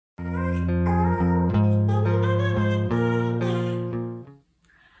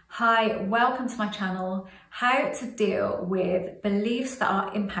Hi, welcome to my channel. How to deal with beliefs that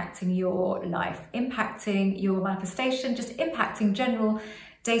are impacting your life, impacting your manifestation, just impacting general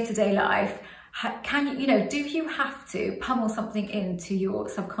day-to-day life. Do you have to pummel something into your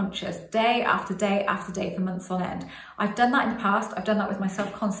subconscious day after day after day for months on end? I've done that in the past. I've done that with my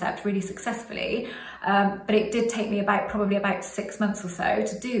self-concept really successfully, but it did take me probably about 6 months or so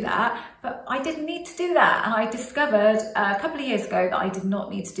to do that. But I didn't need to do that, and I discovered a couple of years ago that I did not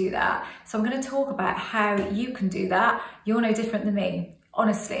need to do that. So I'm going to talk about how you can do that. You're no different than me.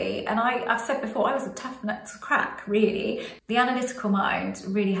 Honestly, and I've said before, I was a tough nut to crack, really. The analytical mind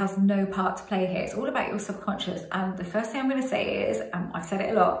really has no part to play here. It's all about your subconscious. And the first thing I'm going to say is, I've said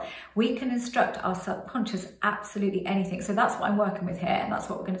it a lot, we can instruct our subconscious absolutely anything. So that's what I'm working with here, and that's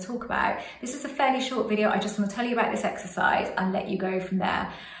what we're going to talk about. This is a fairly short video. I just want to tell you about this exercise and let you go from there.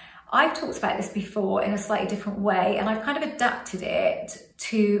 I've talked about this before in a slightly different way, and I've kind of adapted it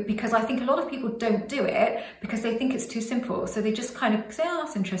because I think a lot of people don't do it because they think it's too simple. So they just kind of say, oh,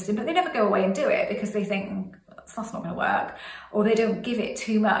 that's interesting, but they never go away and do it because they think that's not going to work, or they don't give it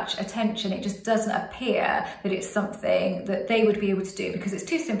too much attention. It just doesn't appear that it's something that they would be able to do because it's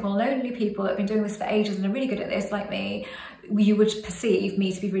too simple. And only people that have been doing this for ages and are really good at this, like me, you would perceive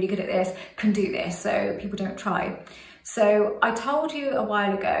me to be really good at this, can do this. So people don't try. So I told you a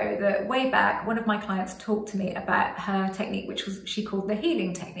while ago that way back, one of my clients talked to me about her technique, which she called the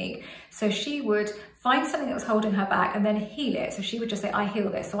healing technique. So she would find something that was holding her back and then heal it. So she would just say, I heal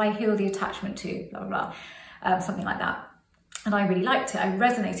this. So I heal the attachment to blah, blah, blah, something like that. And I really liked it. I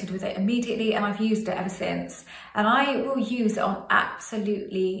resonated with it immediately, and I've used it ever since. And I will use it on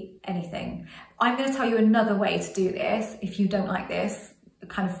absolutely anything. I'm going to tell you another way to do this if you don't like this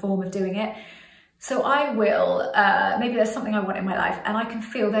kind of form of doing it. So I will, maybe there's something I want in my life and I can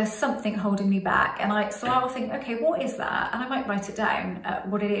feel there's something holding me back, and so I will think, okay, what is that? And I might write it down,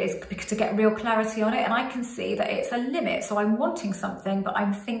 what it is, to get real clarity on it. And I can see that it's a limit. So I'm wanting something, but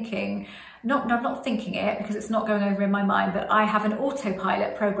I'm thinking, I'm not thinking it because it's not going over in my mind, but I have an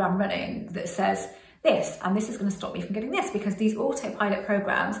autopilot program running that says this, and this is going to stop me from getting this, because these autopilot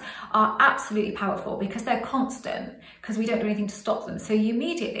programs are absolutely powerful because they're constant, because we don't do anything to stop them. So you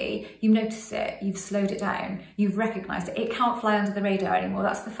immediately, you notice it, you've slowed it down, you've recognized it, it can't fly under the radar anymore.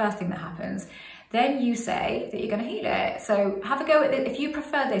 That's the first thing that happens. Then you say that you're going to heal it. So have a go at it. If you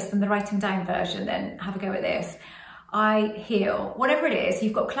prefer this than the writing down version, then have a go at this. I heal, whatever it is,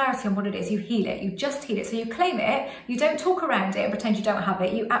 you've got clarity on what it is, you heal it, you just heal it. So you claim it, you don't talk around it and pretend you don't have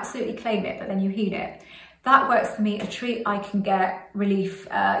it, you absolutely claim it, but then you heal it. That works for me a treat. I can get relief,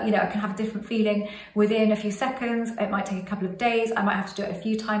 I can have a different feeling within a few seconds. It might take a couple of days, I might have to do it a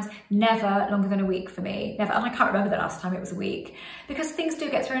few times, never longer than a week for me, never. And I can't remember the last time it was a week, because things do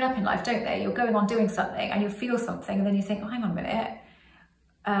get thrown up in life, don't they? You're going on doing something and you feel something, and then you think, oh, hang on a minute,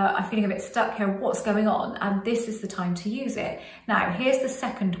 I'm feeling a bit stuck here, what's going on? And this is the time to use it. Now, here's the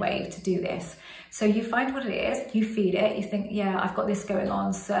second way to do this. So you find what it is, you feed it, you think, yeah, I've got this going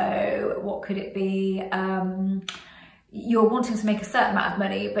on, so what could it be? You're wanting to make a certain amount of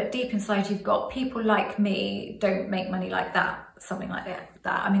money, but deep inside you've got, people like me don't make money like that, something like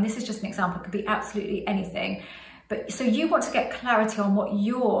that. I mean, this is just an example, it could be absolutely anything. But so you want to get clarity on what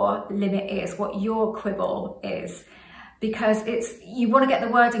your limit is, what your quibble is, because you want to get the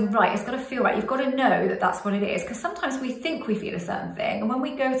wording right. It's got to feel right. You've got to know that that's what it is, because sometimes we think we feel a certain thing, and when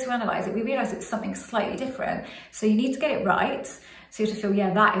we go to analyze it, we realize it's something slightly different. So you need to get it right. So you have to feel,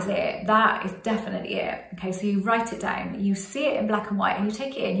 yeah, that is it. That is definitely it. Okay, so you write it down, you see it in black and white, and you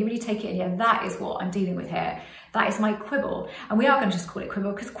take it in, you really take it in. Yeah, that is what I'm dealing with here. That is my quibble. And we are going to just call it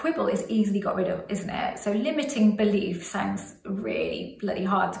quibble, because quibble is easily got rid of, isn't it? So limiting belief sounds really bloody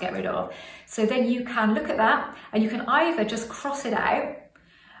hard to get rid of. So then you can look at that, and you can either just cross it out,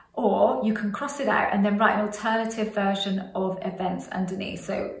 or you can cross it out and then write an alternative version of events underneath.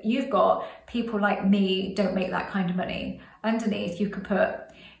 So you've got, people like me don't make that kind of money. Underneath you could put,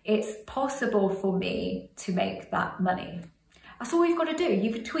 it's possible for me to make that money. That's all you've got to do.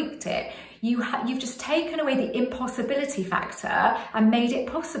 You've tweaked it. You've just taken away the impossibility factor and made it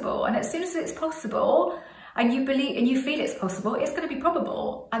possible. And as soon as it's possible, and you believe and you feel it's possible, it's going to be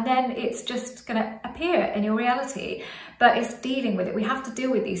probable, and then it's just going to appear in your reality. But it's dealing with it. We have to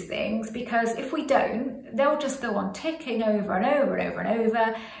deal with these things, because if we don't, they'll just go on ticking over and over and over and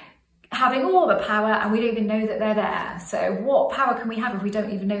over, having all the power, and we don't even know that they're there. So what power can we have if we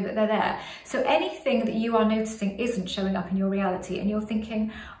don't even know that they're there? So anything that you are noticing isn't showing up in your reality, and you're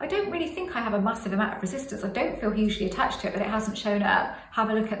thinking, I don't really think I have a massive amount of resistance, I don't feel hugely attached to it, but it hasn't shown up, have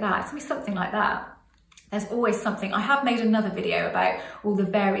a look at that. It's going to be something like that. There's always something. I have made another video about all the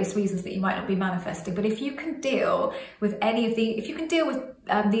various reasons that you might not be manifesting, but if you can deal with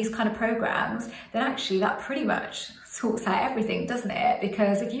these kind of programs, then actually that pretty much sorts out everything, doesn't it?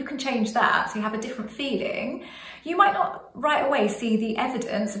 Because if you can change that, so you have a different feeling, you might not right away see the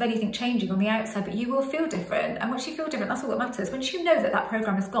evidence of anything changing on the outside, but you will feel different. And once you feel different, that's all that matters. Once you know that that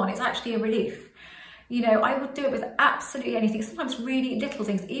program is gone, it's actually a relief. You know, I would do it with absolutely anything, sometimes really little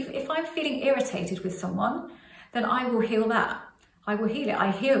things. If I'm feeling irritated with someone, then I will heal that. I will heal it.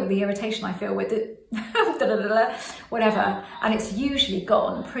 I heal the irritation I feel with it, whatever. And it's usually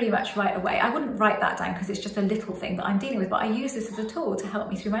gone pretty much right away. I wouldn't write that down because it's just a little thing that I'm dealing with, but I use this as a tool to help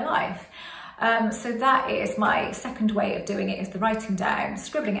me through my life. So that is my second way of doing it, is the writing down,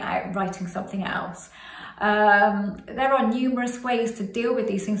 scribbling it out, writing something else. There are numerous ways to deal with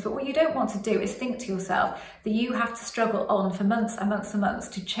these things, but what you don't want to do is think to yourself that you have to struggle on for months and months and months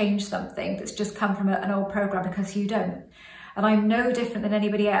to change something that's just come from an old program, because you don't. And I'm no different than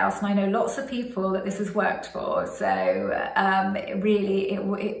anybody else, and I know lots of people that this has worked for, so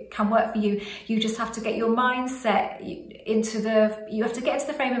it can work for you. You just have to get your mindset you have to get into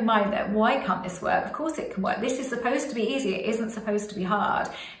the frame of mind that, why can't this work? Of course it can work. This is supposed to be easy. It isn't supposed to be hard.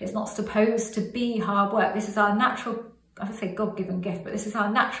 It's not supposed to be hard work. This is our natural, I would say God-given gift, but this is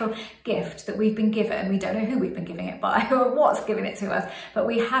our natural gift that we've been given. We don't know who we've been giving it by or what's giving it to us, but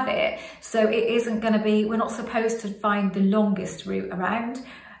we have it. So it isn't going to be, we're not supposed to find the longest route around.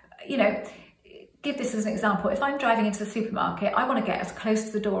 You know, give this as an example. If I'm driving into the supermarket, I want to get as close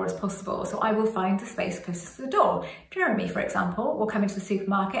to the door as possible. So I will find the space closest to the door. Jeremy, for example, will come into the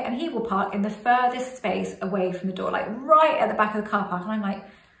supermarket and he will park in the furthest space away from the door, like right at the back of the car park. And I'm like,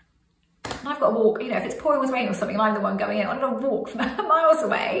 and I've got to walk, you know, if it's pouring with rain or something, I'm the one going in, I've got to walk miles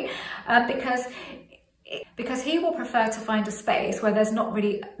away because he will prefer to find a space where there's not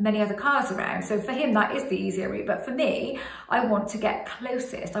really many other cars around. So for him, that is the easier route. But for me, I want to get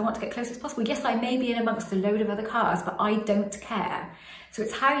closest. I want to get closest as possible. Yes, I may be in amongst a load of other cars, but I don't care. So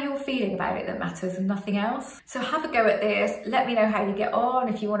it's how you're feeling about it that matters and nothing else. So have a go at this. Let me know how you get on.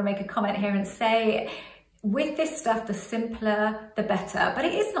 If you want to make a comment here and say, with this stuff, the simpler, the better. But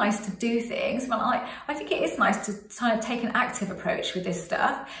it is nice to do things. Well, I think it is nice to kind of take an active approach with this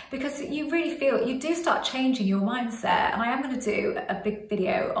stuff, because you really feel, you do start changing your mindset. And I am going to do a big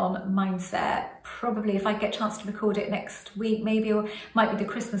video on mindset, probably if I get a chance to record it next week, maybe, or might be the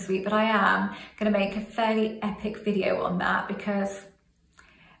Christmas week, but I am going to make a fairly epic video on that, because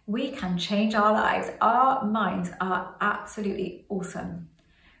we can change our lives. Our minds are absolutely awesome.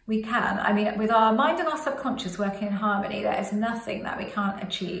 We can. I mean, with our mind and our subconscious working in harmony, there is nothing that we can't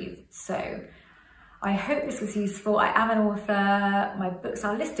achieve. So I hope this was useful. I am an author. My books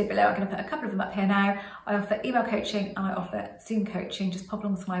are listed below. I'm going to put a couple of them up here now. I offer email coaching and I offer Zoom coaching. Just pop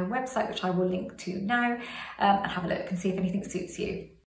along to my website, which I will link to now, and have a look and see if anything suits you.